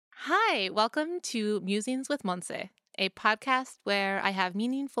Hi, welcome to Musings with Monse, a podcast where I have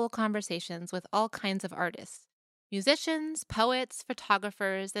meaningful conversations with all kinds of artists. Musicians, poets,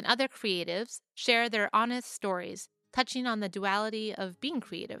 photographers, and other creatives share their honest stories, touching on the duality of being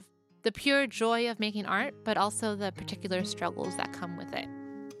creative, the pure joy of making art, but also the particular struggles that come with it.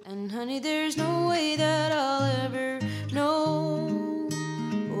 And honey, there's no way that I'll ever know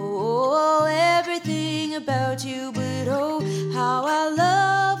everything about you, but oh, how I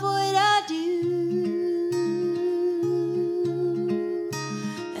love what I do.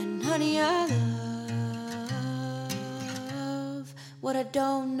 And honey, I love what I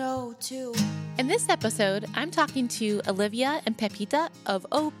don't know too. In this episode, I'm talking to Olivia and Pepita of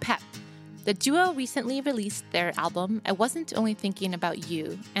Oh Pep. The duo recently released their album, I Wasn't Only Thinking About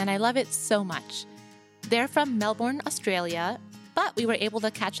You, and I love it so much. They're from Melbourne, Australia, but we were able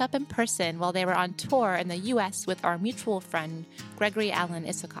to catch up in person while they were on tour in the US with our mutual friend, Gregory Alan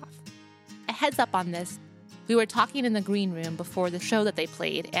Isikoff. A heads up on this, we were talking in the green room before the show that they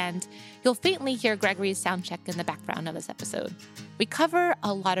played, and you'll faintly hear Gregory's sound check in the background of this episode. We cover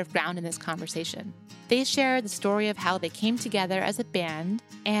a lot of ground in this conversation. They share the story of how they came together as a band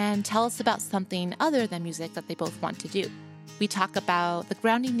and tell us about something other than music that they both want to do. We talk about the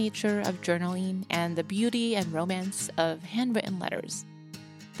grounding nature of journaling and the beauty and romance of handwritten letters.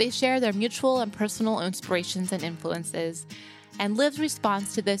 They share their mutual and personal inspirations and influences, and Liv's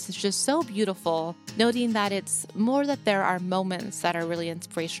response to this is just so beautiful, noting that it's more that there are moments that are really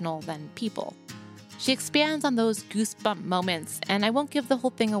inspirational than people. She expands on those goosebump moments, and I won't give the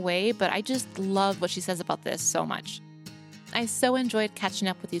whole thing away, but I just love what she says about this so much. I so enjoyed catching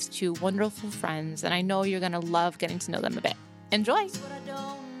up with these two wonderful friends, and I know you're going to love getting to know them a bit. Enjoy! What I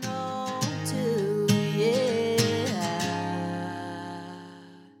don't know too, yeah.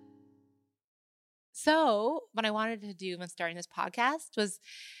 So what I wanted to do when starting this podcast was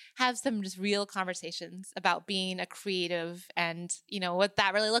have some just real conversations about being a creative and, you know, what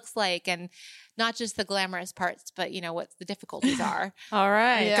that really looks like, and not just the glamorous parts, but, you know, what the difficulties are. All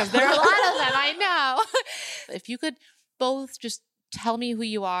right. Because there are a lot of them, I know. If you could both just tell me who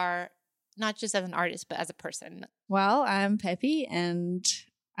you are, not just as an artist, but as a person. Well, I'm Peppy and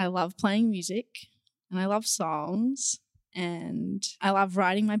I love playing music and I love songs and I love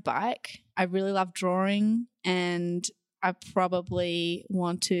riding my bike. I really love drawing and I probably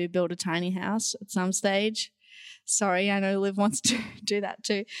want to build a tiny house at some stage. Sorry, I know Liv wants to do that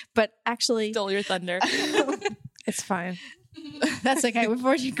too. But actually... Stole your thunder. It's fine. That's okay. We've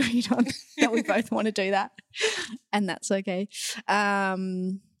already agreed on that we both want to do that. And that's okay.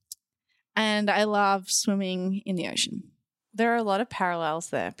 And I love swimming in the ocean. There are a lot of parallels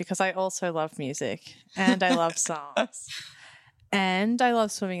there because I also love music and I love songs and I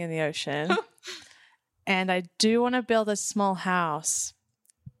love swimming in the ocean and I do want to build a small house,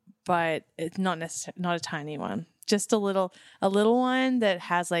 but it's not a tiny one, just a little one that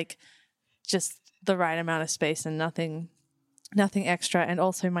has like just the right amount of space and nothing extra. And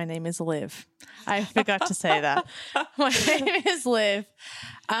also my name is Liv. I forgot to say that. My name is Liv.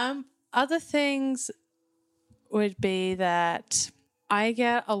 Other things would be that I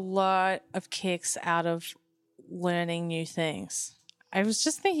get a lot of kicks out of learning new things. I was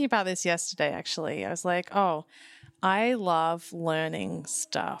just thinking about this yesterday, actually. I was like, oh, I love learning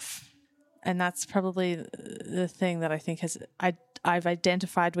stuff. And that's probably the thing that I think I've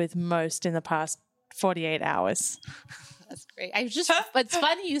identified with most in the past 48 hours. That's great. It's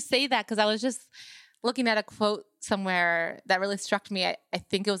funny you say that because I was just looking at a quote somewhere that really struck me. I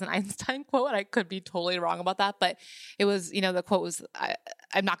think it was an Einstein quote. I could be totally wrong about that, but it was, you know, the quote was,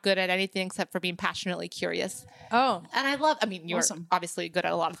 I'm not good at anything except for being passionately curious. Oh. And you're awesome. obviously good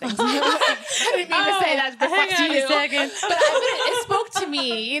at a lot of things. I didn't mean to say that. Hang on a second. But it spoke to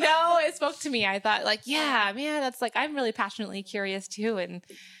me, you know, it spoke to me. I thought like, yeah, man, that's like, I'm really passionately curious too. And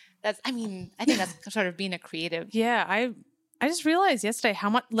I think that's sort of being a creative. Yeah. I just realized yesterday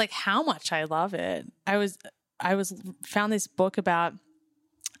how much I love it. I found this book about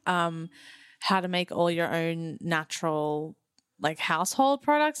how to make all your own natural like household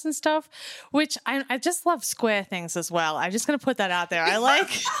products and stuff, which I just love square things as well. I'm just going to put that out there. I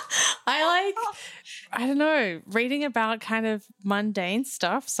like, I don't know, reading about kind of mundane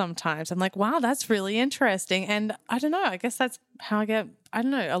stuff sometimes. I'm like, wow, that's really interesting. And I don't know, I guess that's how I get, I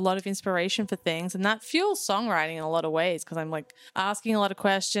don't know, a lot of inspiration for things. And that fuels songwriting in a lot of ways because I'm like asking a lot of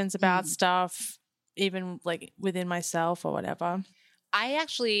questions about stuff, even like within myself or whatever. I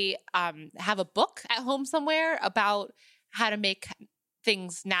actually have a book at home somewhere about how to make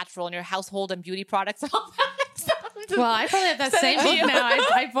things natural in your household and beauty products and all that stuff. Well, I probably have that same book now.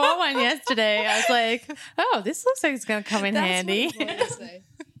 I bought one yesterday. I was like, oh, this looks like it's going to come in handy.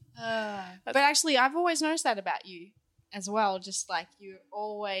 But actually, I've always noticed that about you as well. Just like you're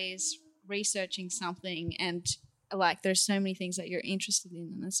always researching something, and like there's so many things that you're interested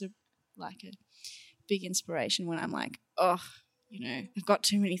in, and it's a big inspiration when I'm like, oh, I've got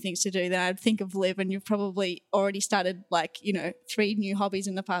too many things to do. Then I'd think of Liv, and you've probably already started 3 new hobbies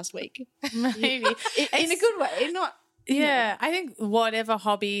in the past week. Maybe in a good way, not. Yeah, I think whatever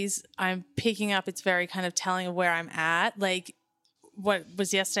hobbies I'm picking up, it's very kind of telling of where I'm at. Like what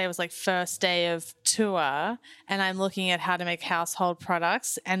was yesterday was like first day of tour, and I'm looking at how to make household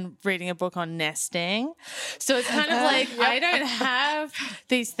products and reading a book on nesting. So it's kind of like I don't have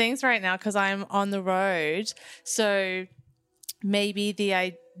these things right now because I'm on the road. So maybe the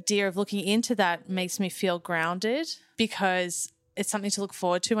idea of looking into that makes me feel grounded because it's something to look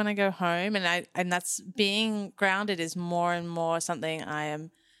forward to when I go home, and that's being grounded is more and more something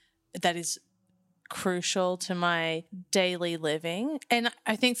that is crucial to my daily living. And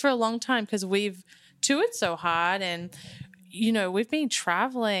I think for a long time, because we've toured so hard and we've been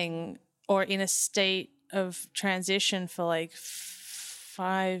traveling or in a state of transition for like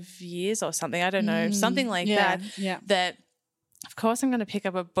 5 years or something, I don't know, something like that of course I'm going to pick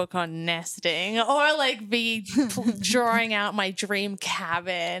up a book on nesting or like be drawing out my dream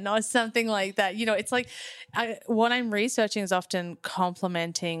cabin or something like that. It's like what I'm researching is often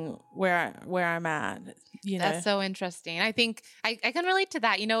complementing where I'm at. That's so interesting. I think I can relate to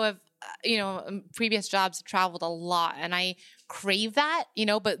that. Previous jobs, I've traveled a lot and I crave that,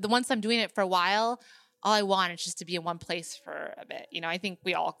 but once I'm doing it for a while, all I want is just to be in one place for a bit. I think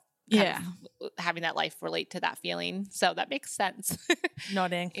we all having that life relate to that feeling. So that makes sense.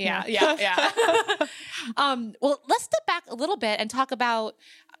 Nodding. Yeah. Well, let's step back a little bit and talk about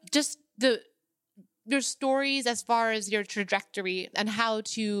just your stories as far as your trajectory and how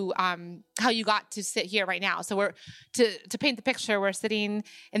you got to sit here right now. So we're to paint the picture, we're sitting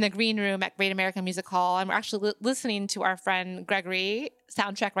in the green room at Great American Music Hall, and we're actually listening to our friend Gregory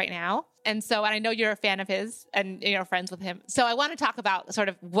soundtrack right now. And I know you're a fan of his and you're friends with him. So I want to talk about sort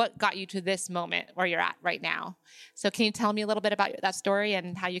of what got you to this moment where you're at right now. So can you tell me a little bit about that story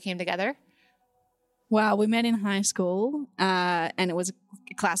and how you came together? Well, we met in high school, and it was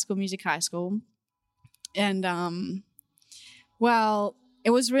a classical music high school. And, it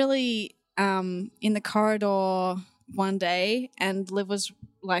was really in the corridor one day, and Liv was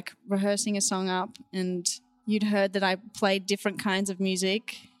like rehearsing a song up, and you'd heard that I played different kinds of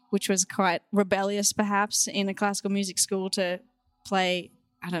music, which was quite rebellious perhaps in a classical music school to play,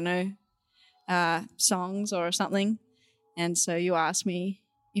 I don't know, songs or something. And so you asked me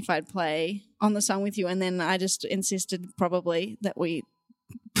if I'd play on the song with you, and then I just insisted probably that we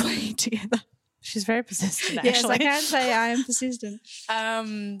play together. She's very persistent, actually. Yes, I can say I am persistent.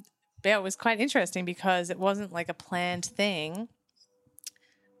 It was quite interesting because it wasn't like a planned thing.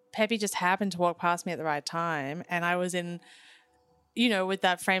 Peppy just happened to walk past me at the right time, and I was in, with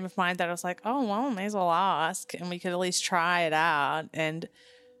that frame of mind that I was like, oh, well, I may as well ask, and we could at least try it out. And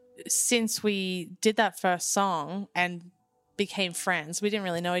since we did that first song and became friends, we didn't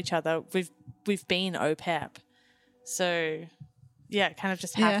really know each other. We've been OPEP. So, yeah, it kind of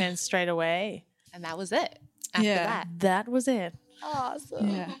just happened straight away. And that was it. After that. That was it. Awesome.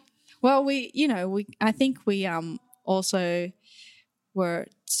 Yeah. Well, I think we also were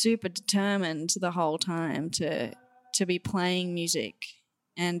super determined the whole time to be playing music,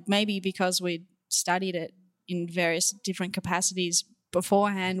 and maybe because we studied it in various different capacities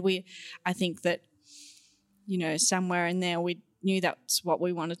beforehand, I think that somewhere in there we knew that's what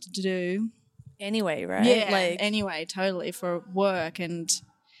we wanted to do anyway, right? Yeah, anyway, totally, for work. And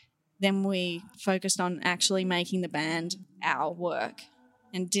then we focused on actually making the band our work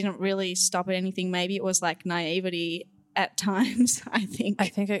and didn't really stop at anything. Maybe it was like naivety at times, I think. I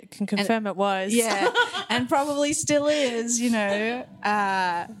think it can confirm it was. Yeah, and probably still is,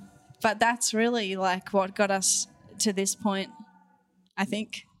 but that's really like what got us to this point, I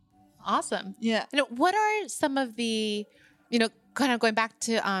think. Awesome. Yeah. What are some of the, kind of going back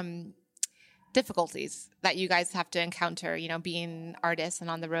to difficulties that you guys have to encounter, being artists and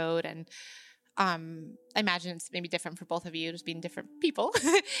on the road, and I imagine it's maybe different for both of you, just being different people.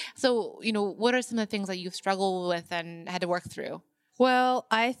 So, what are some of the things that you've struggled with and had to work through? Well,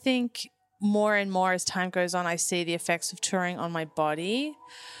 I think more and more as time goes on, I see the effects of touring on my body.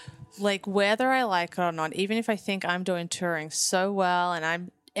 Like whether I like it or not, even if I think I'm doing touring so well and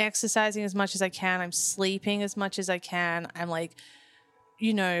I'm exercising as much as I can, I'm sleeping as much as I can, I'm like,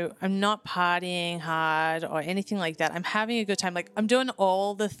 I'm not partying hard or anything like that. I'm having a good time. Like I'm doing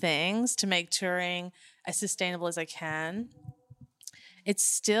all the things to make touring as sustainable as I can. It's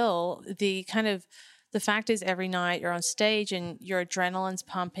still the kind of the fact is every night you're on stage and your adrenaline's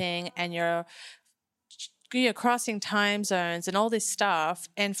pumping and you're crossing time zones and all this stuff.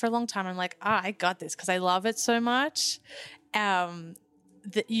 And for a long time, I'm like, I got this because I love it so much.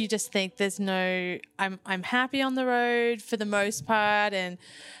 That you just think there's no, I'm happy on the road for the most part and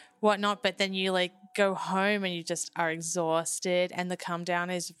whatnot. But then you like go home and you just are exhausted and the come down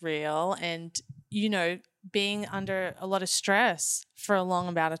is real. And, you know, being under a lot of stress for a long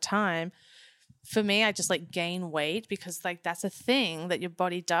amount of time, for me, I just like gain weight because like that's a thing that your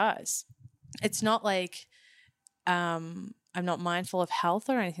body does. It's not like, I'm not mindful of health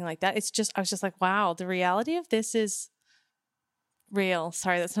or anything like that. It's just, I was just like, wow, the reality of this is real.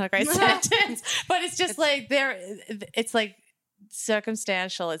 Sorry, that's not a great sentence, but it's just like it's like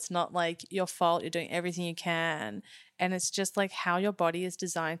circumstantial. It's not like your fault. You're doing everything you can. And it's just like how your body is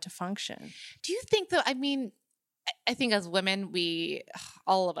designed to function. Do you think though, I mean, I think as women,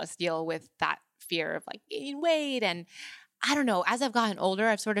 all of us deal with that fear of like gaining weight. And I don't know, as I've gotten older,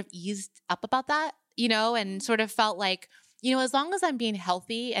 I've sort of eased up about that, you know, and sort of felt like, you know, as long as I'm being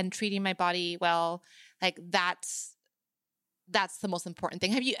healthy and treating my body well, like that's the most important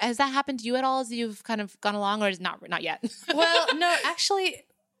thing. Has that happened to you at all as you've kind of gone along, or is not yet? Well, no, actually,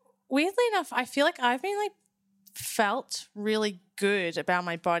 weirdly enough, I feel like I've been like felt really good about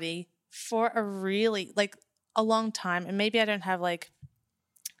my body for a really like a long time. And maybe I don't have like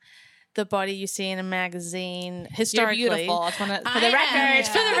the body you see in a magazine historically. You're beautiful. For the record,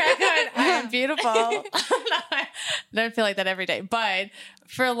 I am beautiful. I don't feel like that every day. But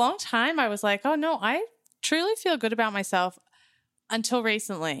for a long time, I was like, oh no, I truly feel good about myself until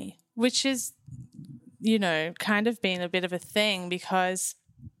recently, which is, you know, kind of been a bit of a thing because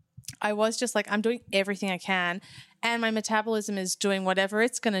I was just like, I'm doing everything I can and my metabolism is doing whatever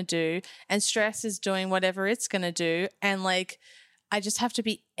it's going to do and stress is doing whatever it's going to do. And like, I just have to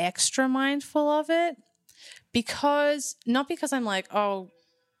be extra mindful of it not because I'm like, oh,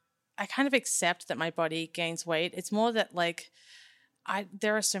 I kind of accept that my body gains weight. It's more that like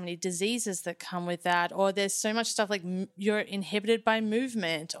there are so many diseases that come with that, or there's so much stuff like you're inhibited by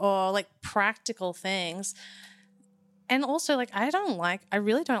movement or like practical things. And also like I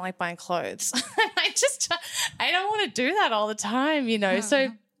really don't like buying clothes. I don't want to do that all the time, you know? So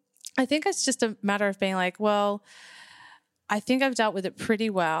I think it's just a matter of being like, well, I think I've dealt with it pretty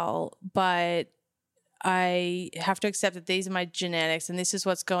well, but I have to accept that these are my genetics and this is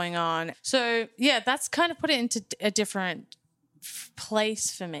what's going on. So yeah, that's kind of put it into a different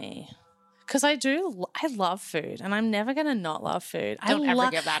place for me. Because I love food and I'm never going to not love food. Don't ever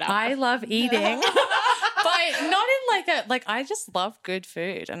give that up. I love eating, but not in like I just love good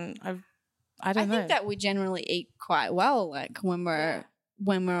food. And I don't know. I think that we generally eat quite well, like when we're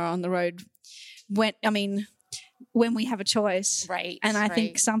on the road, when we have a choice. Right. And I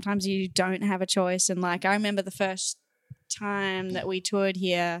think sometimes you don't have a choice. And like, I remember the first time that we toured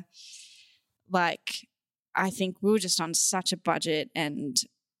here, like, I think we were just on such a budget and,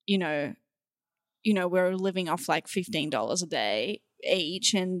 you know, we were living off like $15 a day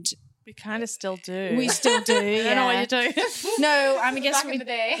each and we kind of still do. We still do. Yeah. I don't know what you're doing. No, I mean, guess back in the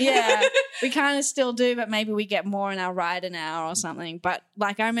day. Yeah, we kind of still do, but maybe we get more in our ride an hour or something. But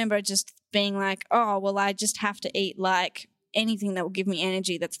like, I remember just being like, oh, well, I just have to eat like anything that will give me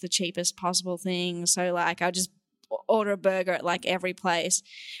energy. That's the cheapest possible thing. So like, I just order a burger at like every place,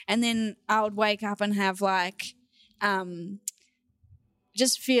 and then I would wake up and have like,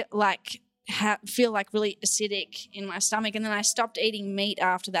 just feel like really acidic in my stomach. And then I stopped eating meat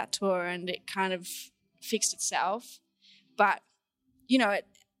after that tour and it kind of fixed itself. But, you know,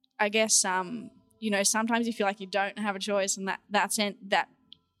 I guess, you know, sometimes you feel like you don't have a choice and that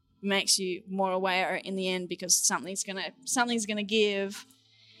makes you more aware in the end because something's gonna give.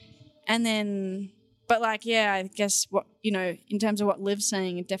 And then, but like, yeah, I guess what, you know, in terms of what Liv's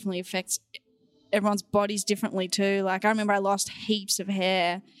saying, it definitely affects everyone's bodies differently too. Like I remember I lost heaps of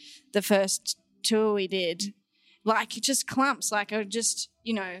hair the first tour we did, like just clumps. Like I would just,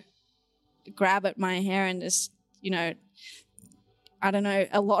 you know, grab at my hair and just, you know, I don't know,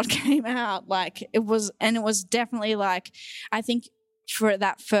 a lot came out. Like it was definitely like, I think for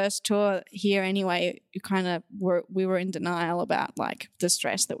that first tour here anyway, we were in denial about like the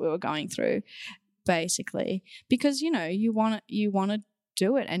stress that we were going through, basically, because you know you want to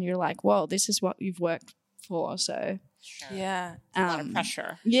do it and you're like, whoa, this is what you've worked for. So Sure. Yeah. A lot of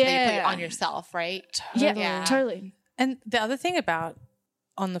pressure. Yeah. That you put on yourself, right? Totally. Yeah, totally. And the other thing about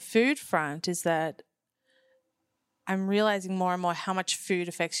on the food front is that I'm realizing more and more how much food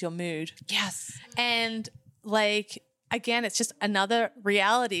affects your mood. Yes. And like, again, it's just another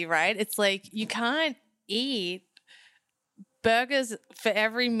reality, right? It's like you can't eat burgers for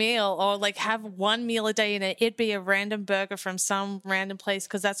every meal, or like have one meal a day and it'd be a random burger from some random place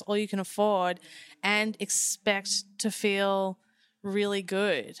because that's all you can afford, and expect to feel really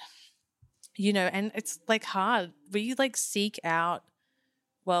good, you know. And it's like hard. We like seek out,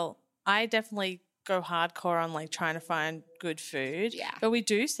 well, I definitely go hardcore on like trying to find good food. Yeah. But we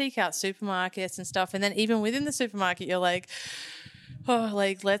do seek out supermarkets and stuff. And then even within the supermarket, you're like, oh,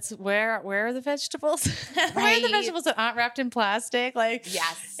 like where are the vegetables? Where are the Right. vegetables that aren't wrapped in plastic? Like,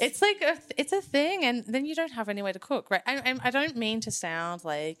 Yes. it's like it's a thing, and then you don't have any way to cook, right? I don't mean to sound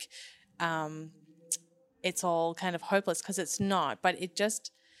like it's all kind of hopeless, because it's not, but it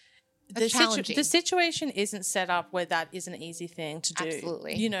just challenging. the situation isn't set up where that is an easy thing to do.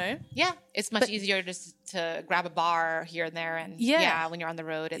 Absolutely. You know? Yeah, it's much easier just to grab a bar here and there, and Yeah. when you're on the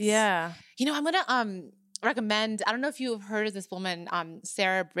road, it's Yeah. You know, I'm gonna recommend. I don't know if you've heard of this woman,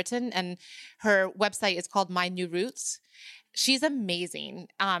 Sarah Britton, and her website is called My New Roots. She's amazing.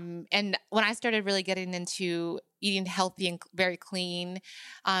 And when I started really getting into eating healthy and very clean,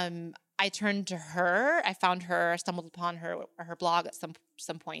 I turned to her. I found her, stumbled upon her blog at some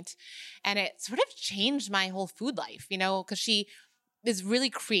point, and it sort of changed my whole food life. You know, because she is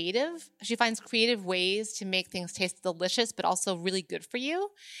really creative. She finds creative ways to make things taste delicious, but also really good for you.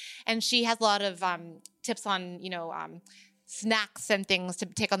 And she has a lot of tips on, snacks and things to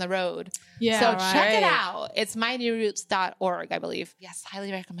take on the road. Yeah, So right. check it out. It's mynewroots.org, I believe. Yes,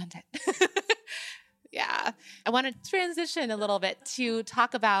 highly recommend it. Yeah. I want to transition a little bit to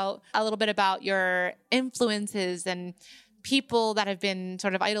talk about a little bit about your influences and people that have been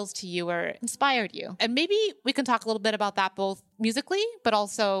sort of idols to you or inspired you. And maybe we can talk a little bit about that both musically, but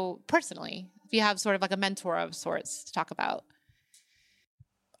also personally. If you have sort of like a mentor of sorts to talk about.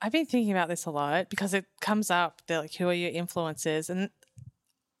 I've been thinking about this a lot because it comes up. They're like, who are your influences? And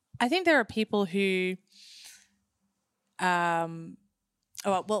I think there are people who, what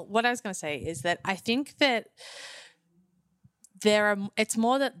I was going to say is that I think that it's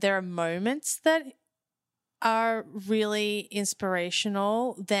more that there are moments that are really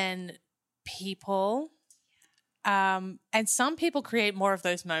inspirational than people. And some people create more of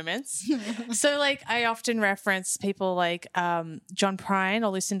those moments. So like I often reference people like John Prine or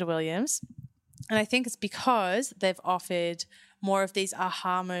Lucinda Williams. And I think it's because they've offered more of these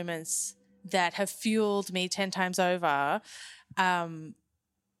aha moments that have fueled me 10 times over.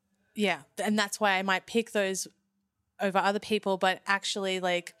 Yeah. And that's why I might pick those over other people. But actually,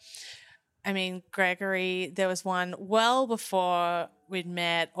 like, I mean, Gregory, there was one well before we'd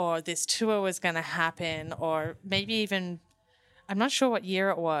met, or this tour was going to happen, or maybe even, I'm not sure what year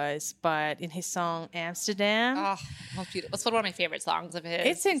it was, but in his song Amsterdam. Oh, most beautiful. It's one of my favorite songs of his.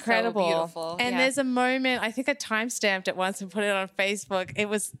 It's incredible. So beautiful. And there's a moment, I think I timestamped it once and put it on Facebook.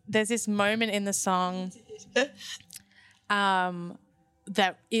 There's this moment in the song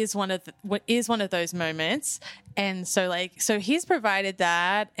that is one of those moments. And so he's provided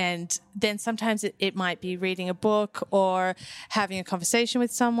that, and then sometimes it might be reading a book or having a conversation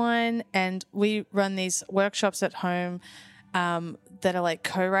with someone. And we run these workshops at home that are like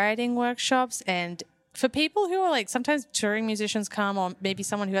co-writing workshops. And for people who are like, sometimes touring musicians come, or maybe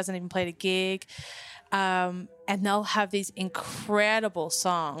someone who hasn't even played a gig, and they'll have these incredible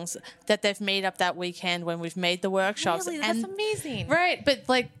songs that they've made up that weekend when we've made the workshops. Really? That's amazing. Right. But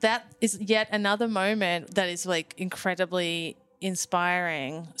like that is yet another moment that is like incredibly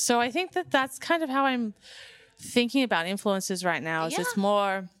inspiring. So I think that that's kind of how I'm thinking about influences right now. Is it's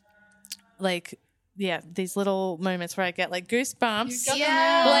more like, these little moments where I get like goosebumps, like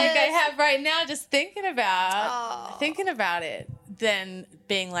I have right now, just thinking about it, than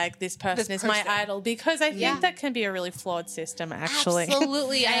being like, this person is my idol, because I think that can be a really flawed system, actually.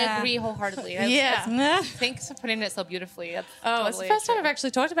 Absolutely. I agree wholeheartedly. Thanks for putting it so beautifully. That's it's the first time I've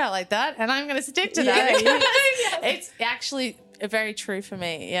actually talked about it like that, and I'm going to stick to that. It's actually very true for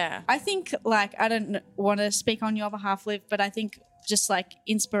me. Yeah. I think, like, I don't want to speak on your behalf, Liv, but I think just like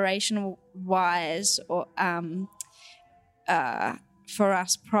inspirational wise, or for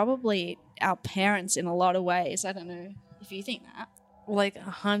us, probably our parents in a lot of ways. I don't know if you think that. Like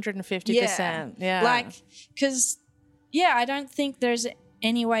 150%. Yeah. Like, because, I don't think there's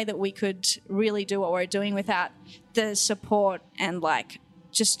any way that we could really do what we're doing without the support and like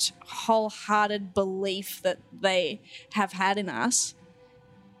just wholehearted belief that they have had in us,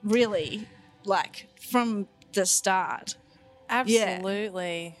 really, like from the start.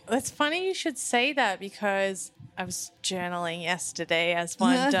 Absolutely. It's funny you should say that, because I was journaling yesterday, as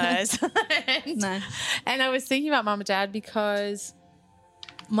one does. And I was thinking about mum and dad, because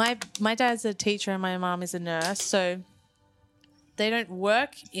my dad's a teacher and my mum is a nurse, so they don't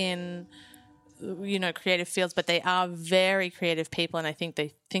work in creative fields, but they are very creative people, and I think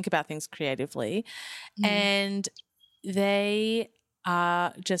they think about things creatively. And they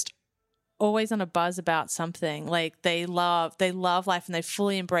are just always on a buzz about something. Like they love life and they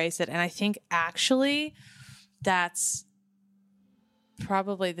fully embrace it. And I think actually that's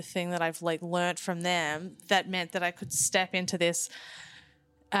probably the thing that I've like learnt from them that meant that I could step into this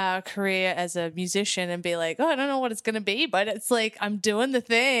career as a musician and be like, oh, I don't know what it's going to be, but it's like I'm doing the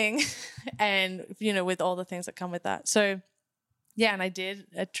thing and, with all the things that come with that. So, yeah, and I did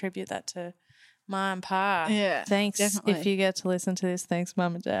attribute that to Ma and Pa. Yeah, thanks. definitely. If you get to listen to this, thanks,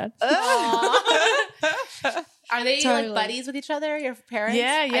 Mum and Dad. Are they Totally. like buddies with each other, your parents?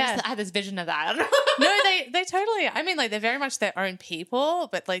 Yeah, yeah. I have this vision of that. No, they totally, I mean, like they're very much their own people,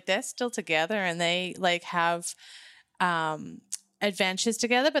 but like they're still together and they like have adventures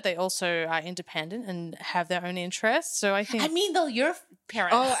together, but they also are independent and have their own interests. So I think. I mean, though, your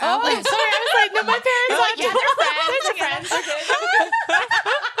parents. Oh, sorry, I was like, no, my parents like, yeah, they're friends.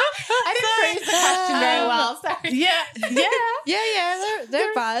 I didn't phrase the question very well. Sorry. Yeah.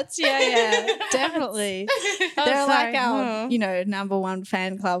 They're buds. Yeah, definitely. They're like our, number one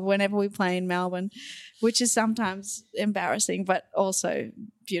fan club whenever we play in Melbourne, which is sometimes embarrassing, but also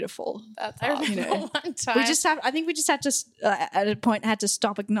beautiful. That's I awesome. remember one time. I think we just had to, at a point, had to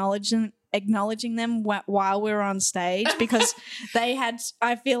stop acknowledging them while we were on stage because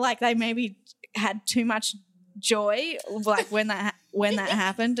I feel like they maybe had too much joy, like when that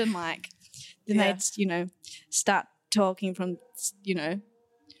happened, and like then they'd start talking from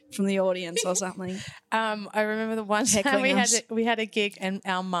the audience or something. I remember the one time we had a gig and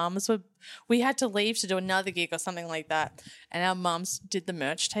our mums we had to leave to do another gig or something like that, and our mums did the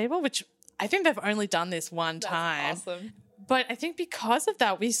merch table, which I think they've only done this one time. Awesome. But I think because of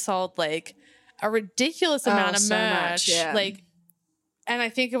that, we sold like a ridiculous amount of so merch. much, yeah. Like, and I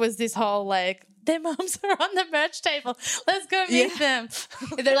think it was this whole like, their mums are on the merch table. Let's go meet them.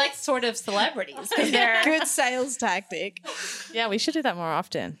 They're like sort of celebrities. They're Good sales tactic. Yeah, we should do that more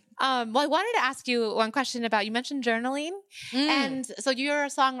often. Well, I wanted to ask you one question about, you mentioned journaling. And so you're a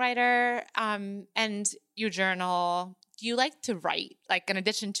songwriter and you journal. Do you like to write? Like in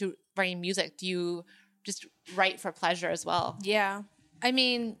addition to writing music, do you just write for pleasure as well? Yeah. I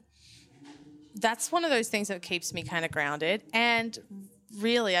mean, that's one of those things that keeps me kind of grounded. And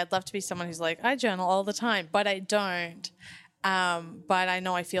really, I'd love to be someone who's like, I journal all the time, but I don't. But I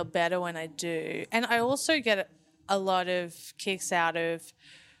know I feel better when I do. And I also get a lot of kicks out of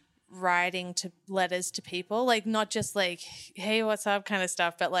writing to letters to people, like not just like, hey, what's up kind of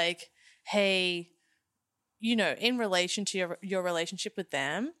stuff, but like, hey, in relation to your relationship with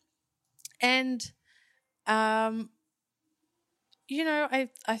them. And, I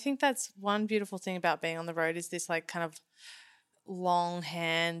think that's one beautiful thing about being on the road is this like kind of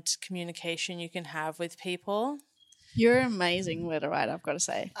longhand communication you can have with people. You're an amazing letter writer, I've got to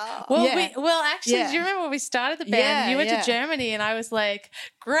say. Well, Yeah. Actually, Yeah. do you remember when we started the band? Yeah, You went yeah. to Germany, and I was like,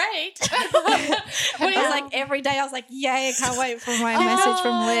 "Great!" When I was like every day, I was like, "Yay! I can't wait for my message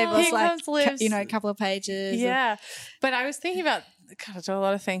from Liv." It was Here like, comes Liv's. a couple of pages. Yeah, but I was thinking about. God, I do a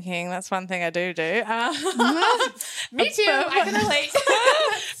lot of thinking. That's one thing I do. Me too. I can relate.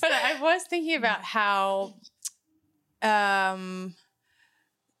 But I was thinking about how, I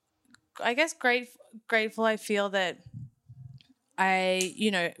guess grateful I feel that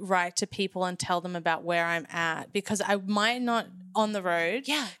I, write to people and tell them about where I'm at, because I might not on the road.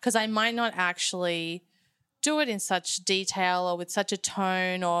 Yeah. Because I might not actually do it in such detail or with such a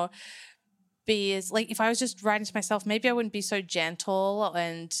tone or be as like, if I was just writing to myself, maybe I wouldn't be so gentle,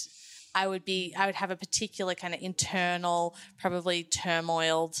 and I would have a particular kind of internal, probably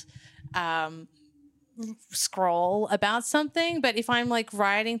turmoiled scroll about something. But if I'm like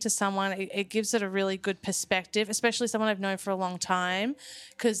writing to someone, it gives it a really good perspective, especially someone I've known for a long time,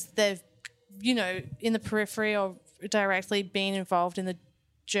 because they've, in the periphery or directly been involved in the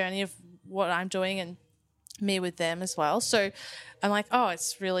journey of what I'm doing, and me with them as well. So I'm like, oh,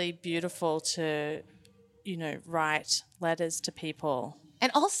 it's really beautiful to, write letters to people.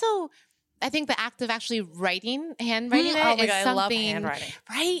 And also, I think the act of actually handwriting it Oh my is God, I something, love handwriting.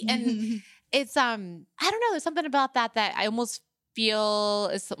 right? And it's I don't know, there's something about that I almost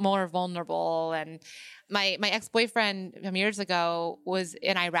feel is more vulnerable. And my ex-boyfriend from years ago was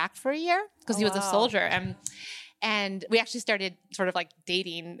in Iraq for a year because he was a soldier, and we actually started sort of like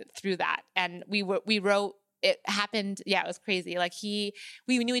dating through that. And we wrote. It happened. Yeah, it was crazy. Like we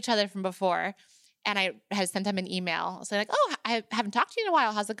knew each other from before. And I had sent him an email. So like, oh, I haven't talked to you in a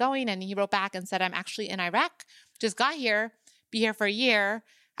while. How's it going? And he wrote back and said, I'm actually in Iraq. Just got here. Be here for a year.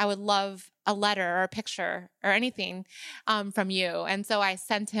 I would love a letter or a picture or anything from you. And so I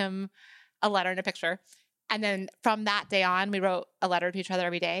sent him a letter and a picture. And then from that day on, we wrote a letter to each other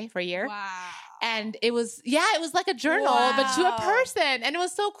every day for a year. Wow. And it was like a journal, but to a person. And it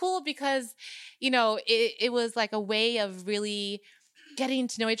was so cool because, it was like a way of really getting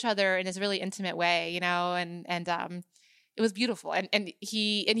to know each other in this really intimate way, and it was beautiful. And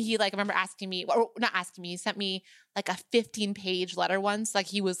he like, I remember asking me, or not asking me, he sent me like a 15-page letter once. Like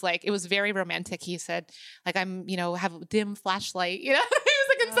he was like, it was very romantic. He said like, I'm, have a dim flashlight, he was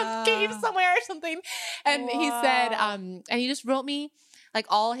like in some cave somewhere or something. And he said, and he just wrote me like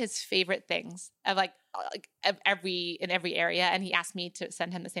all his favorite things of in every area. And he asked me to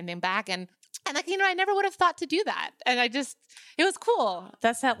send him the same thing back. And like, I never would have thought to do that. And it was cool.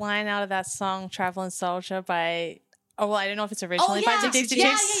 That's that line out of that song, Traveling Soldier by, I don't know if it's originally by the Dixie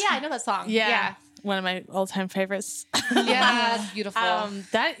Yeah, Chicks. I know that song. Yeah. One of my all-time favorites. Yeah, it's beautiful.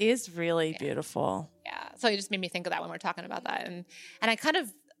 That is really beautiful. Yeah. So it just made me think of that when we're talking about that. And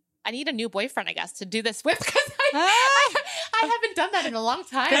I need a new boyfriend, I guess, to do this with because I haven't done that in a long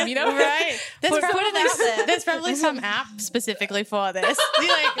time, Right. There's probably some app specifically for this.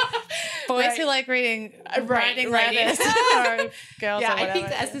 Boys who like writing letters or girls or I whatever. think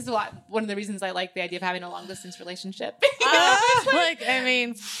this is one of the reasons I like the idea of having a long distance relationship.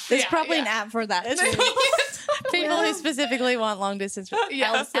 There's probably an app for that too. People who specifically want long distance. So we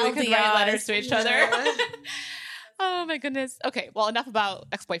can write letters to each other. Oh my goodness. Okay, well, enough about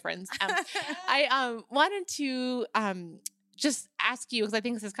ex-boyfriends. I wanted to just ask you, because I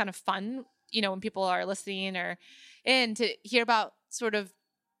think this is kind of fun, when people are listening and to hear about sort of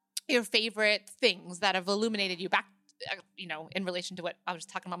your favorite things that have illuminated you back, in relation to what I was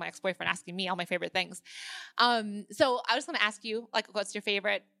talking about my ex-boyfriend asking me all my favorite things. So I was going to ask you, like, what's your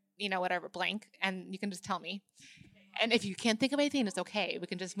favorite, whatever, blank, and you can just tell me. And if you can't think of anything, it's okay. We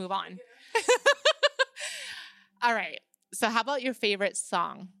can just move on. All right. So how about your favorite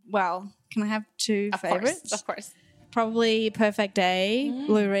song? Well, can I have two favorites? Of course. Probably Perfect Day,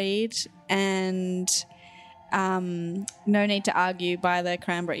 Lou Reed, and No Need to Argue by the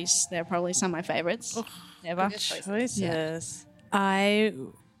Cranberries. They're probably some of my favorites ever. Choices. Yeah.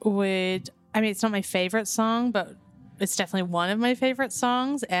 It's not my favorite song, but it's definitely one of my favorite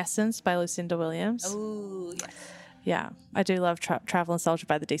songs, Essence by Lucinda Williams. Oh, yes. Yeah, I do love Traveling Soldier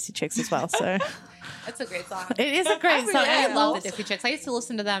by the Dixie Chicks as well. So That's a great song. it is a great song. I love the Dixie Chicks. I used to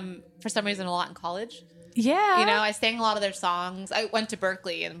listen to them for some reason a lot in college. Yeah. I sang a lot of their songs. I went to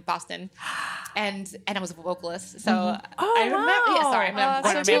Berkeley in Boston and I was a vocalist. So I remember,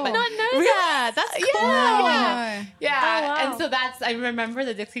 I did not know that. That's cool. Yeah. And so I remember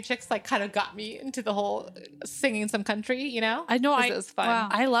the Dixie Chicks like kind of got me into the whole singing some country, I know. It was fun. Wow.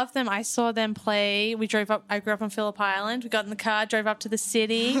 I love them. I saw them play. We drove up. I grew up on Phillip Island. We got in the car, drove up to the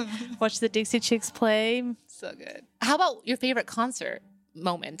city, watched the Dixie Chicks play. So good. How about your favorite concert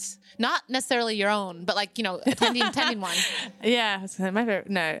moment? Not necessarily your own, but like, attending one. Yeah.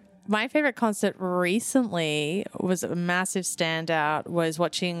 My favorite concert recently was a massive standout was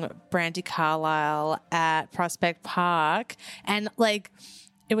watching Brandi Carlile at Prospect Park. And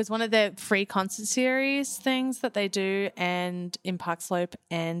it was one of the free concert series things that they do and in Park Slope.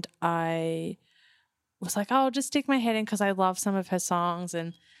 And I was like, I'll just stick my head in because I love some of her songs.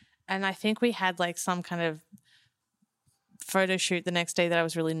 And I think we had some kind of photo shoot the next day that I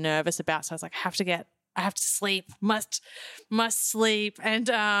was really nervous about. So I was like, I have to sleep, must sleep. And,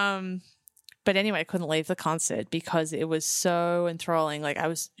 but anyway, I couldn't leave the concert because it was so enthralling.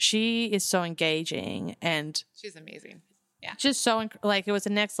 She is so engaging and She's amazing. Yeah. Just so, it was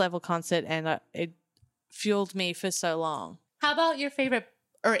a next level concert and it fueled me for so long. How about your favorite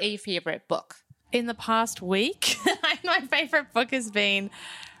or a favorite book? In the past week, my favorite book has been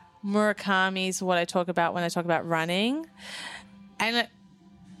Murakami's What I Talk About When I Talk About Running. And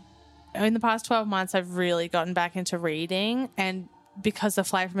in the past 12 months, I've really gotten back into reading. And because The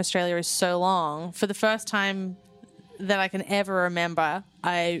Flight from Australia is so long, for the first time that I can ever remember,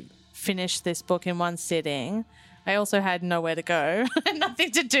 I finished this book in one sitting. I also had nowhere to go and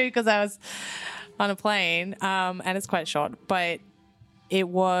nothing to do because I was on a plane. And it's quite short. But it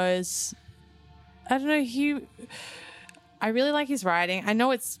was, I don't know, I really like his writing. I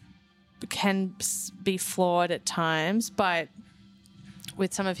know can be flawed at times, but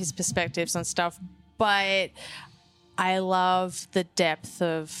with some of his perspectives on stuff, but I love the depth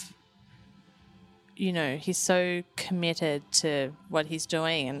of, he's so committed to what he's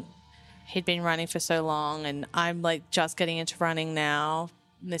doing and he'd been running for so long and I'm just getting into running now,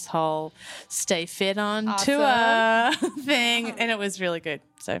 this whole stay fit on tour thing. And it was really good.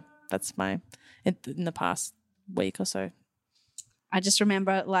 So that's in the past week or so. I just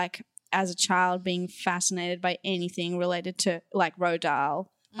remember as a child being fascinated by anything related to Roald Dahl,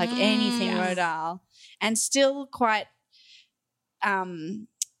 like anything Yes. Rodal, and still quite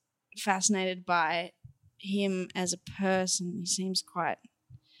fascinated by him as a person. He seems quite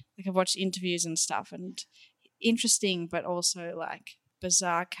like, I've watched interviews and stuff, and interesting, but also like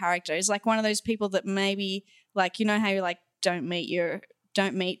bizarre character. He's like one of those people that maybe like, you know how you like don't meet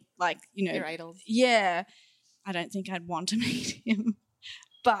like, you know, Your idols. yeah, I don't think I'd want to meet him.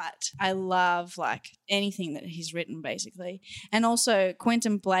 But I love like anything that he's written, basically. And also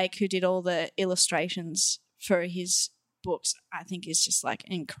Quentin Blake, who did all the illustrations for his books, I think is just like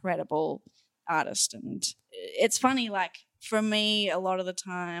an incredible artist. And it's funny, like for me, a lot of the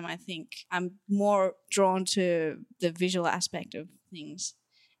time, I think I'm more drawn to the visual aspect of things.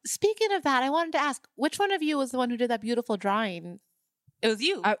 Speaking of that, I wanted to ask, which one of you was the one who did that beautiful drawing? It was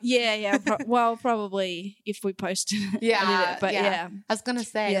you. Yeah. Well, probably if we posted it. I did it, but yeah. I was gonna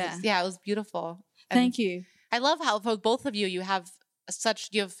say, Yeah. it was beautiful. And Thank you. I love how for both of you, you have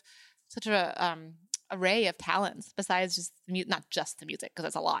such a array of talents besides just not just the music, because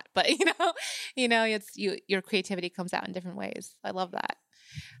it's a lot, but it's your creativity comes out in different ways. I love that.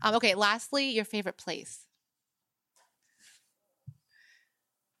 Okay, lastly, your favorite place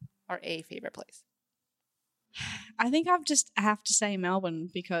or a favorite place. I think I have to say Melbourne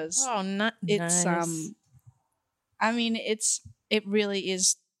because it's nice. I mean it really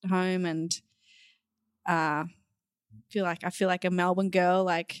is home, and I feel like a Melbourne girl,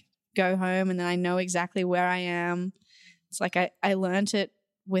 like go home and then I know exactly where I am. It's like I learned it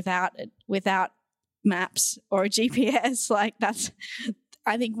without maps or a GPS. Like that's,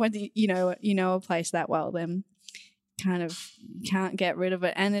 I think when you know a place that well, then kind of can't get rid of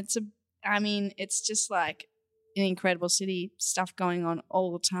it. And it's just like an incredible city, stuff going on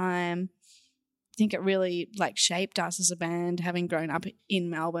all the time. I think it really like shaped us as a band, having grown up in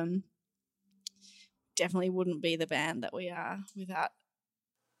Melbourne. Definitely wouldn't be the band that we are without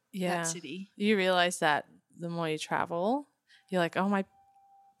that city. You realize that the more you travel, you're like, oh, my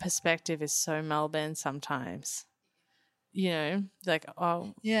perspective is so Melbourne sometimes. Like,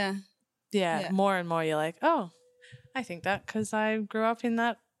 oh, Yeah. more and more you're like, oh, I think that because I grew up in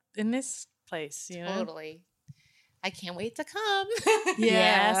this place, Totally. I can't wait to come.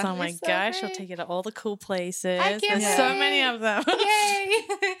 Yes, oh my It's so gosh, great. I'll take you to all the cool places. I can't There's so wait. many of them.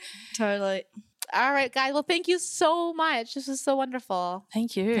 Yay. Totally. All right, guys. Well, thank you so much. This was so wonderful.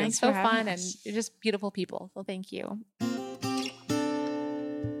 Thank you. Thanks So for having fun, and us. you're just beautiful people. So thank you.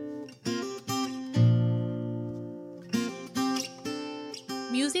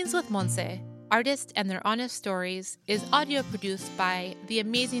 Musings with Monse, Artists and Their Honest Stories, is audio produced by the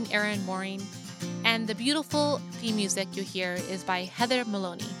amazing Erin Mooring, and the beautiful theme music you hear is by Heather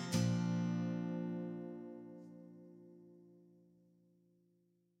Maloney.